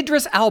 actor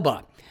Idris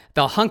Elba.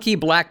 The hunky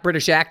black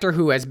British actor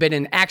who has been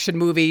in action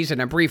movies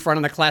and a brief run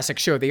on the classic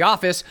show The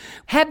Office,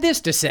 had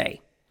this to say.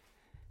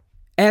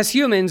 As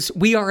humans,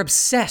 we are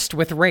obsessed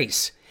with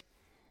race.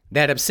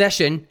 That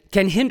obsession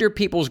can hinder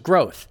people's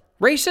growth,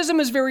 Racism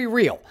is very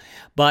real,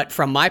 but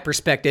from my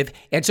perspective,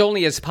 it's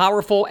only as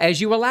powerful as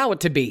you allow it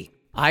to be.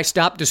 I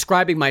stopped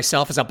describing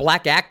myself as a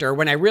black actor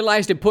when I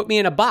realized it put me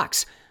in a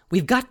box.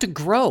 We've got to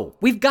grow.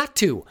 We've got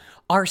to.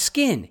 Our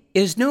skin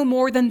is no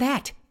more than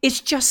that. It's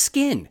just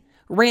skin.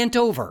 Rant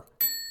over.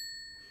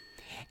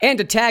 And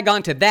to tag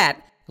onto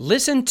that,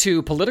 listen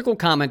to political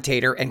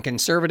commentator and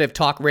conservative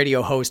talk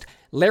radio host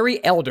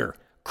Larry Elder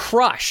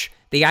crush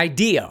the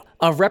idea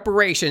of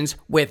reparations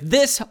with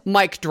this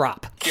mic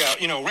drop. Yeah,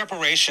 you know,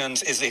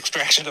 reparations is the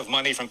extraction of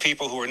money from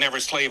people who were never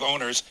slave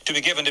owners to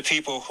be given to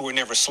people who were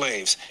never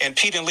slaves. And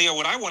Pete and Leo,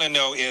 what I want to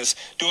know is,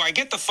 do I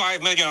get the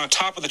 $5 million on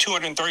top of the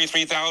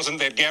 $233,000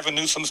 that Gavin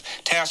Newsom's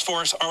task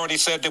force already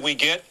said that we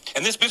get?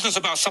 And this business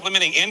about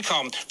supplementing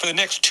income for the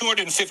next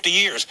 250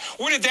 years,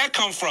 where did that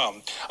come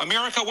from?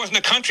 America wasn't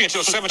a country until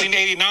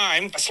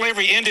 1789.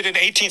 Slavery ended in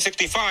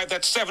 1865.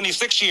 That's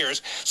 76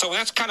 years. So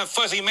that's kind of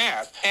fuzzy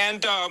math.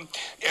 And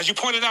as you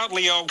pointed out,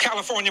 Leo,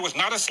 California was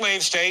not a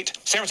slave state.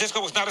 San Francisco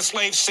was not a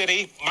slave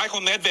city. Michael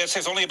Medved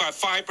says only about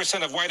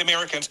 5% of white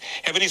Americans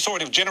have any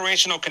sort of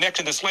generational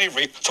connection to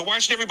slavery. So why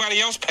should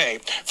everybody else pay?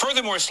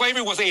 Furthermore,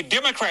 slavery was a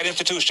Democrat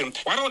institution.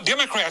 Why don't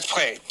Democrats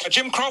pay?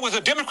 Jim Crow was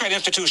a Democrat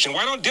institution.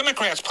 Why don't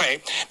Democrats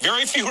pay?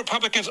 Very few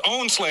Republicans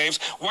own slaves.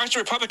 Why should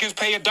Republicans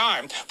pay a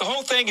dime? The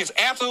whole thing is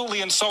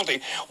absolutely insulting.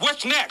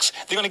 What's next?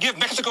 They're going to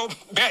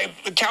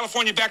give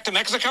California back to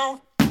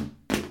Mexico?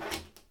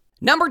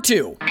 Number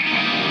 2.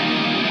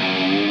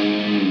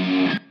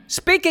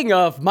 Speaking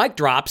of mic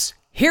drops,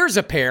 here's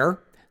a pair.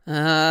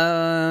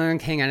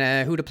 Hang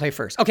on, who to play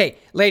first? Okay,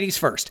 ladies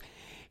first.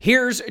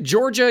 Here's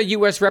Georgia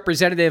U.S.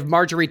 Representative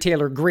Marjorie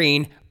Taylor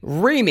Greene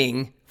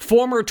reaming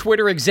former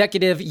Twitter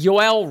executive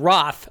Yoel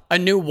Roth a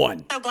new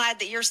one. I'm so glad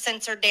that you're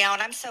censored down.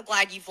 I'm so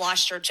glad you've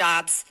lost your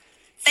jobs.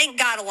 Thank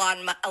God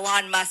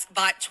Elon Musk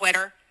bought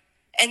Twitter.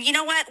 And you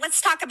know what? Let's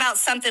talk about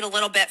something a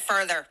little bit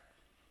further.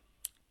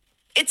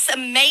 It's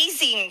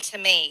amazing to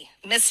me,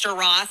 Mr.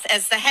 Roth,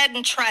 as the head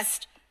and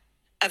trust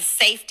of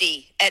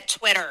safety at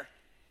Twitter,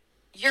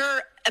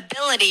 your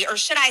ability, or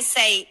should I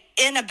say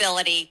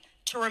inability,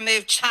 to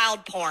remove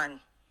child porn.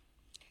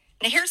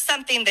 Now, here's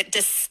something that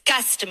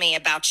disgusts me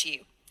about you.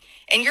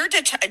 In your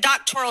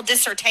doctoral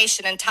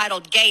dissertation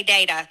entitled Gay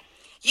Data,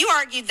 you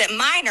argued that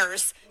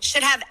minors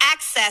should have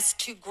access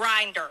to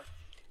Grindr,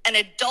 an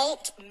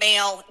adult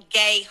male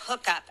gay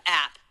hookup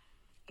app.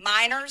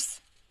 Minors?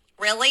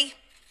 Really?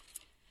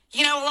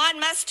 You know, Elon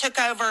Musk took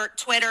over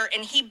Twitter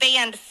and he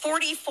banned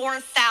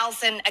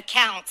 44,000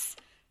 accounts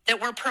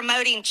that were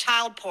promoting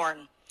child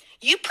porn.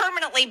 You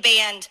permanently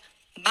banned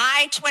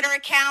my Twitter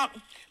account,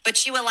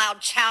 but you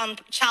allowed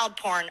child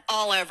porn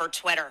all over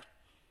Twitter.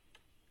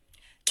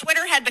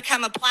 Twitter had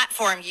become a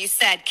platform, you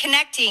said,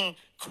 connecting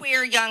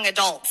queer young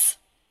adults.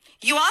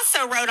 You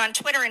also wrote on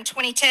Twitter in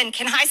 2010,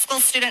 can high school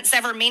students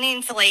ever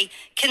meaningfully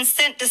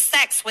consent to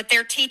sex with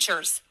their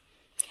teachers?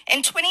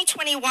 In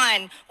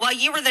 2021, while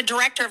you were the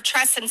director of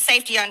trust and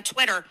safety on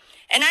Twitter,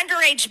 an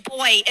underage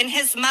boy and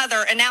his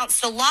mother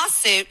announced a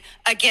lawsuit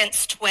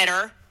against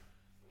Twitter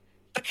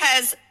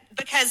because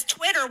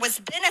Twitter was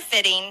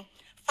benefiting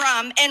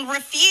from and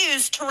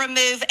refused to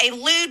remove a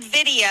lewd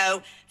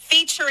video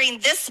featuring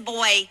this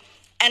boy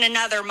and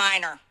another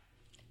minor.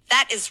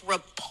 That is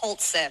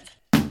repulsive.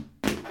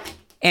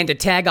 And to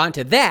tag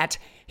onto that,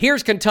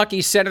 here's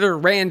Kentucky Senator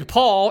Rand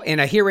Paul in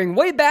a hearing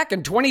way back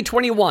in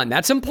 2021.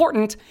 That's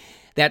important.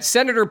 That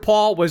Senator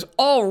Paul was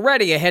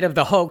already ahead of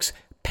the hoax,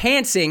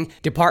 pantsing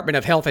Department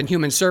of Health and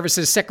Human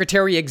Services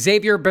Secretary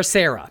Xavier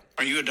Becerra.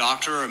 Are you a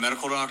doctor or a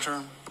medical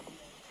doctor?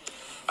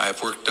 I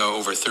have worked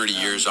over 30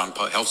 years on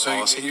health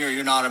policy.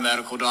 You're not a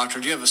medical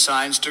doctor. Do you have a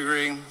science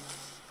degree?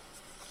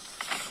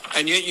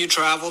 And yet you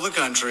travel the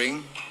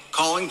country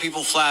calling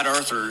people flat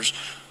earthers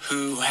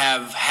who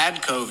have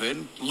had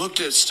COVID, looked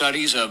at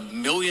studies of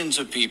millions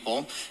of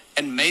people,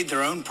 and made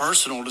their own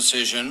personal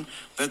decision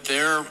that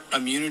their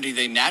immunity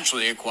they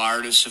naturally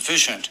acquired is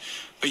sufficient.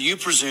 But you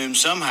presume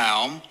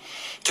somehow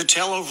to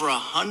tell over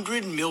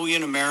 100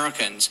 million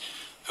Americans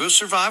who have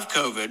survived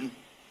COVID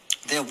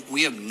that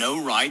we have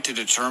no right to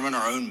determine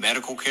our own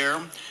medical care.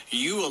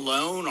 You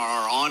alone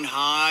are on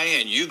high,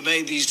 and you've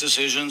made these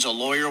decisions, a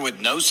lawyer with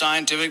no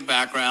scientific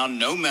background,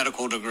 no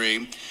medical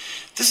degree.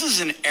 This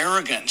is an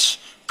arrogance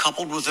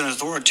coupled with an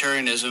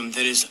authoritarianism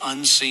that is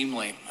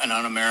unseemly and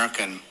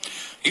un-American.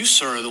 You,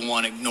 sir, are the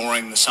one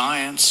ignoring the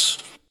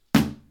science.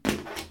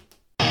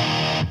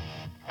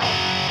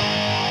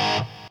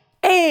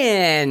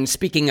 And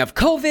speaking of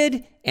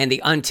COVID and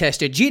the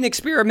untested gene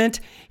experiment,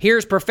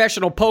 here's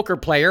professional poker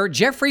player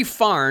Jeffrey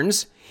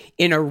Farnes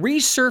in a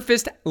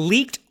resurfaced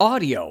leaked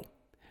audio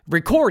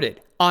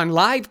recorded on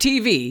live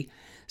TV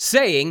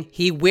saying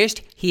he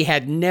wished he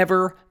had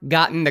never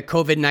gotten the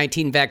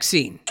COVID-19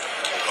 vaccine.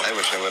 I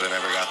wish I would have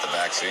never got the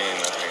vaccine.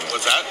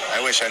 What's that?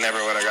 I wish I never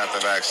would have got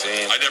the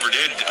vaccine. I never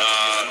did.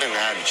 I've been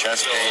having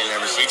chest pain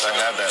ever since I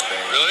had that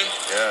thing. Really?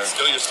 Yeah.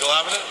 You're still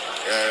having it?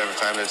 Yeah, from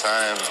time to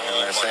time. And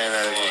they're saying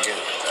that you get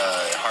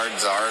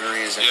hardens the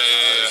arteries. And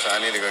so I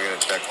need to go get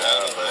it checked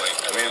out.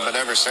 But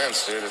ever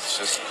since, dude, it's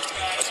just...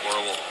 That's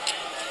horrible.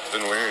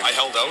 Been weird. I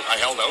held out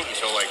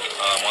until like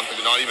a month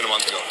ago, not even a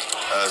month ago.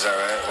 Is that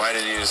right? Why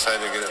did you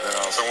decide to get it then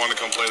also? I wanted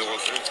to come play the World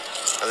Series.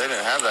 Oh, they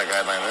didn't have that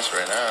guideline list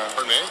right now.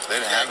 Pardon me?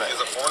 They didn't have that. As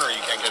a foreigner, you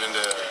can't get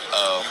into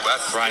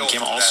Brian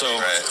Kim also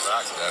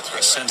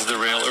sent to the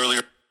rail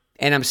earlier.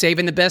 And I'm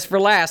saving the best for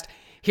last.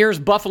 Here's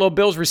Buffalo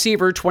Bills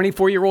receiver,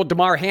 24-year-old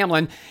Damar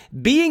Hamlin,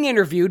 being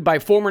interviewed by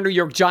former New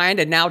York Giant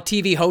and now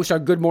TV host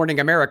on Good Morning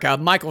America,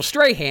 Michael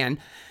Strahan,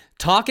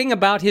 talking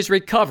about his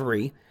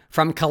recovery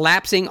from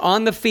collapsing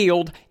on the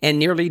field and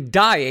nearly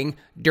dying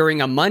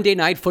during a Monday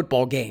Night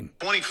Football game.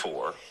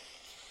 24,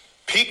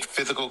 peak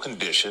physical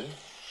condition,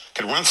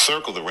 can run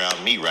circles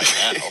around me right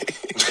now.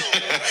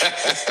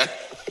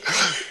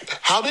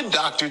 How did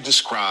doctor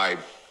describe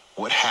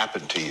what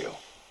happened to you?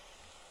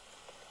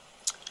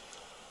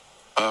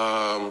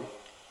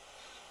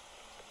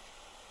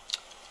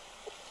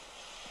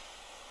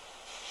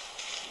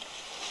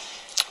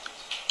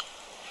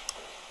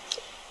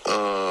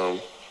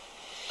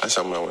 That's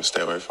something I want to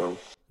stay away from.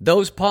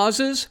 Those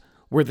pauses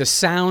were the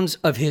sounds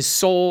of his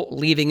soul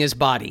leaving his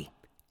body.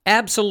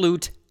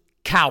 Absolute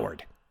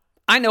coward.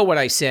 I know what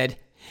I said.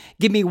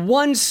 Give me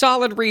one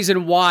solid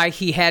reason why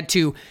he had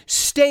to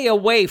stay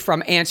away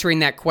from answering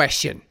that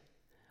question.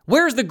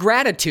 Where's the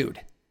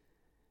gratitude?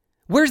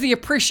 Where's the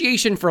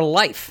appreciation for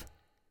life?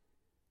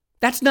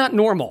 That's not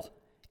normal,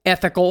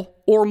 ethical,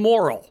 or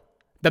moral.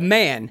 The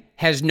man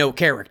has no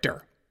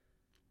character.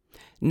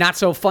 Not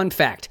so fun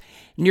fact.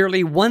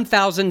 Nearly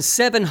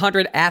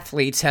 1,700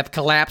 athletes have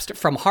collapsed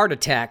from heart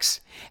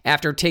attacks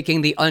after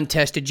taking the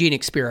untested gene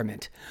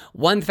experiment.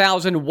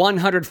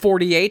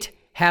 1,148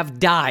 have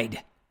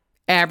died.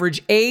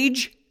 Average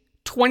age,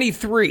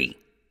 23.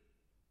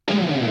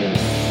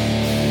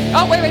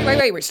 Oh,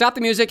 wait. Stop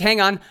the music. Hang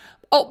on.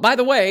 Oh, by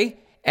the way,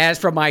 as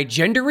for my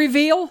gender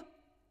reveal,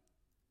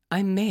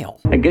 I'm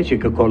male. I guess you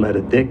could call that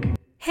a dick.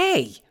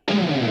 Hey.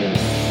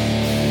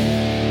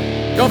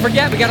 Don't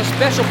forget, we got a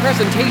special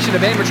presentation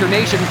of Amateur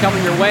Nation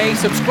coming your way.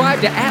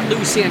 Subscribe to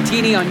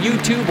 @LouSantini on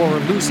YouTube or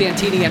Lou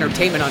Santini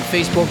Entertainment on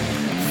Facebook.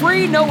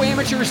 Free No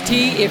Amateurs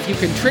tee if you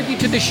contribute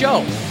to the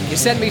show. You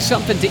send me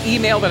something to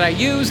email that I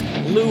use,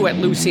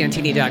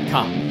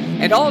 lou@lousantini.com.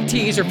 And all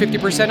tees are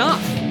 50%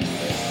 off.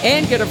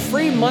 And get a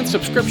free month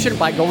subscription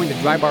by going to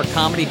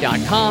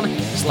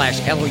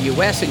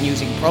drybarcomedy.com/LOUS and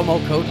using promo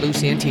code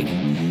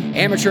LouSantini.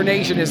 Amateur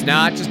Nation is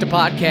not just a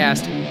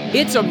podcast,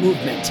 it's a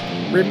movement.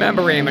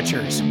 Remember,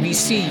 amateurs, we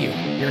see you.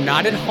 You're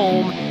not at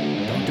home.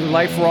 Don't do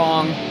life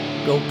wrong.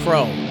 Go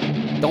pro.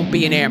 Don't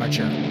be an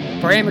amateur.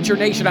 For Amateur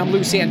Nation, I'm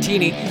Lou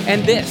Santini,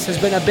 and this has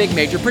been a Big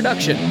Major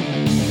production.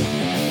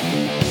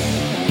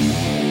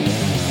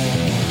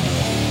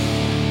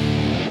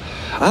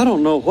 I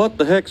don't know what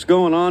the heck's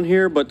going on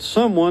here, but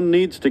someone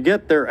needs to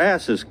get their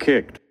asses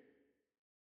kicked.